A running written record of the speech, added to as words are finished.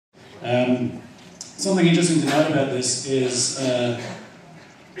Something interesting to note about this is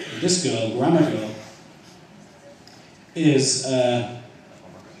this girl, Grammar Girl, is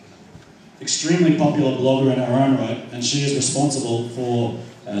extremely popular blogger in her own right, and she is responsible for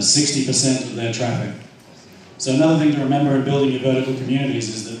 60% of their traffic. So another thing to remember in building your vertical communities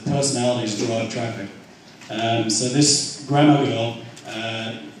is that personalities drive traffic. So this Grammar Girl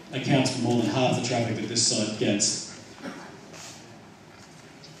accounts for more than half the traffic that this site gets.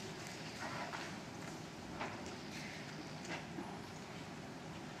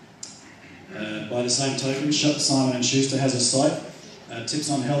 By the same token, Simon & Schuster has a site, Tips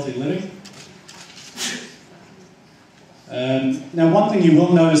on Healthy Living. Now, one thing you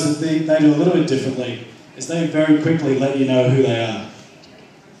will notice that they do a little bit differently is they very quickly let you know who they are.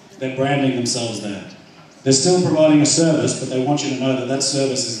 They're branding themselves there. They're still providing a service, but they want you to know that that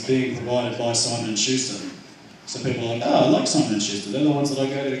service is being provided by Simon & Schuster. So people are like, oh, I like Simon & Schuster. They're the ones that I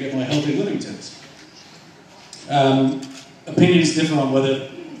go to get my healthy living tips. Opinions differ on whether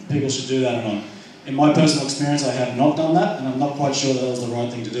people should do that or not. In my personal experience, I have not done that, and I'm not quite sure that was the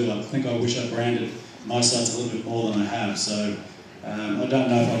right thing to do. I think I wish I branded my sites a little bit more than I have. So I don't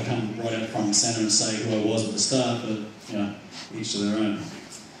know if I'd come right out front and centre and say who I was at the start, but you know, each to their own.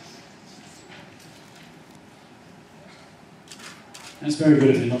 And it's very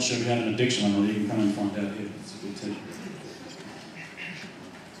good if you're not sure if you have an addiction or not, you can come and find out here. It's a good tip.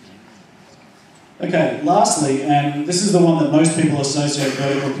 Okay, lastly, and this is the one that most people associate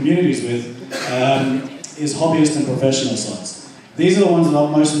vertical communities with, is hobbyist and professional sites. These are the ones that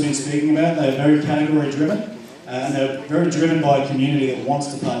I've mostly been speaking about. They're very category driven, and they're very driven by a community that wants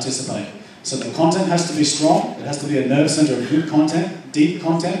to participate. So the content has to be strong, it has to be a nerve centre of good content, deep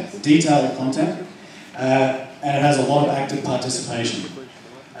content, detailed content, and it has a lot of active participation.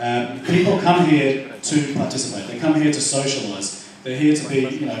 People come here to participate, they come here to socialise, they're here to be,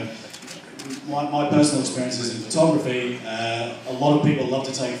 you know, my personal experiences in photography, a lot of people love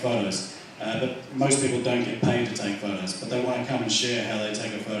to take photos, but most people don't get paid to take photos, but they want to come and share how they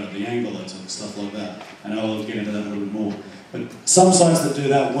take a photo, the angle they took, stuff like that. And I'll get into that a little bit more. But some sites that do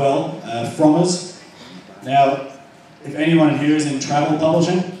that well, Frommers. Now, if anyone here is in travel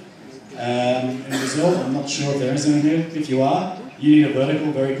publishing in Brazil, I'm not sure if there is anyone here. If you are, you need a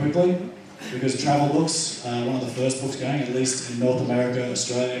vertical very quickly, because travel books are one of the first books going, at least in North America,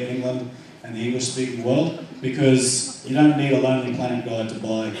 Australia, England, and the English-speaking world, because you don't need a Lonely Planet guide to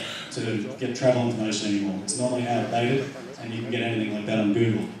buy to get travel information anymore. It's normally outdated, and you can get anything like that on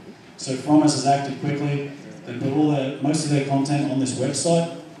Google. So Frommers has acted quickly. They put most of their content on this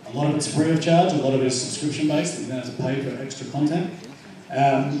website. A lot of it's free of charge, a lot of it is subscription-based, you don't have to pay for extra content.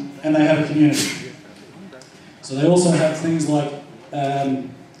 And they have a community. So they also have things like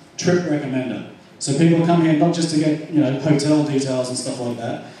trip recommender. So people come here not just to get, you know, hotel details and stuff like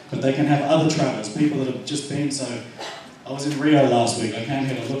that, but they can have other travellers, people that have just been. So I was in Rio last week. I came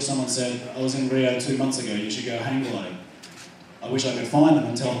here to look. Someone said, I was in Rio 2 months ago. You should go hang gliding. I wish I could find them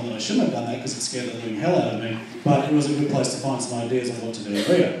and tell them that I shouldn't have done that because it scared the living hell out of me. But it was a good place to find some ideas on what to do in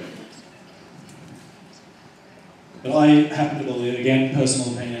Rio. But I happen to believe, again,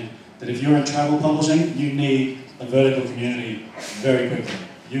 personal opinion, that if you're in travel publishing, you need a vertical community very quickly.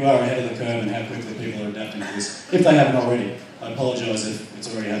 You are ahead of the curve in how quickly people are adapting to this, if they haven't already. I apologise if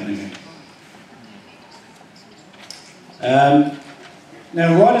it's already happening here.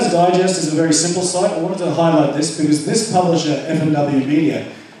 Now, Writer's Digest is a very simple site. I wanted to highlight this because this publisher, FMW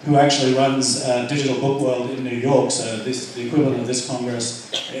Media, who actually runs Digital Book World in New York, so the equivalent of this Congress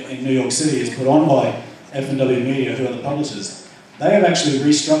in New York City, is put on by FMW Media, who are the publishers. They have actually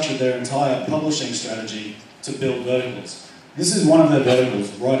restructured their entire publishing strategy to build verticals. This is one of their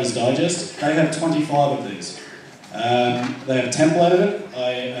verticals, Writer's Digest. They have 25 of these. They have templated it.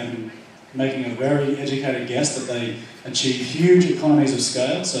 I am making a very educated guess that they achieve huge economies of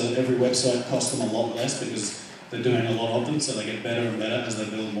scale so that every website costs them a lot less because they're doing a lot of them, so they get better and better as they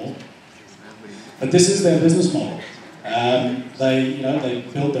build more. But this is their business model. They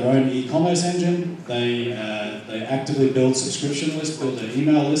build their own e-commerce engine. They actively build subscription lists, build their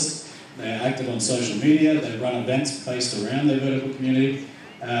email lists. They're active on social media. They run events based around their vertical community.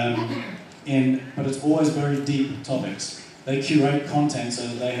 But it's always very deep topics. They curate content so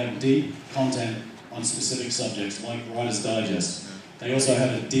that they have deep content on specific subjects, like Writer's Digest. They also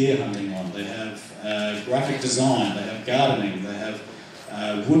have a deer hunting one. They have graphic design. They have gardening. They have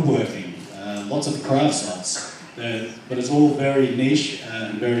woodworking. Lots of craft sites. But it's all very niche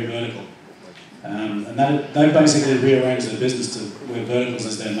and very vertical. And they basically rearranged their business to where verticals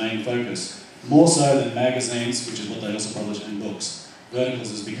is their main focus. More so than magazines, which is what they also publish in books. Verticals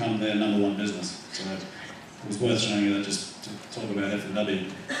has become their #1 business. So it was worth showing you that just to talk about F&W.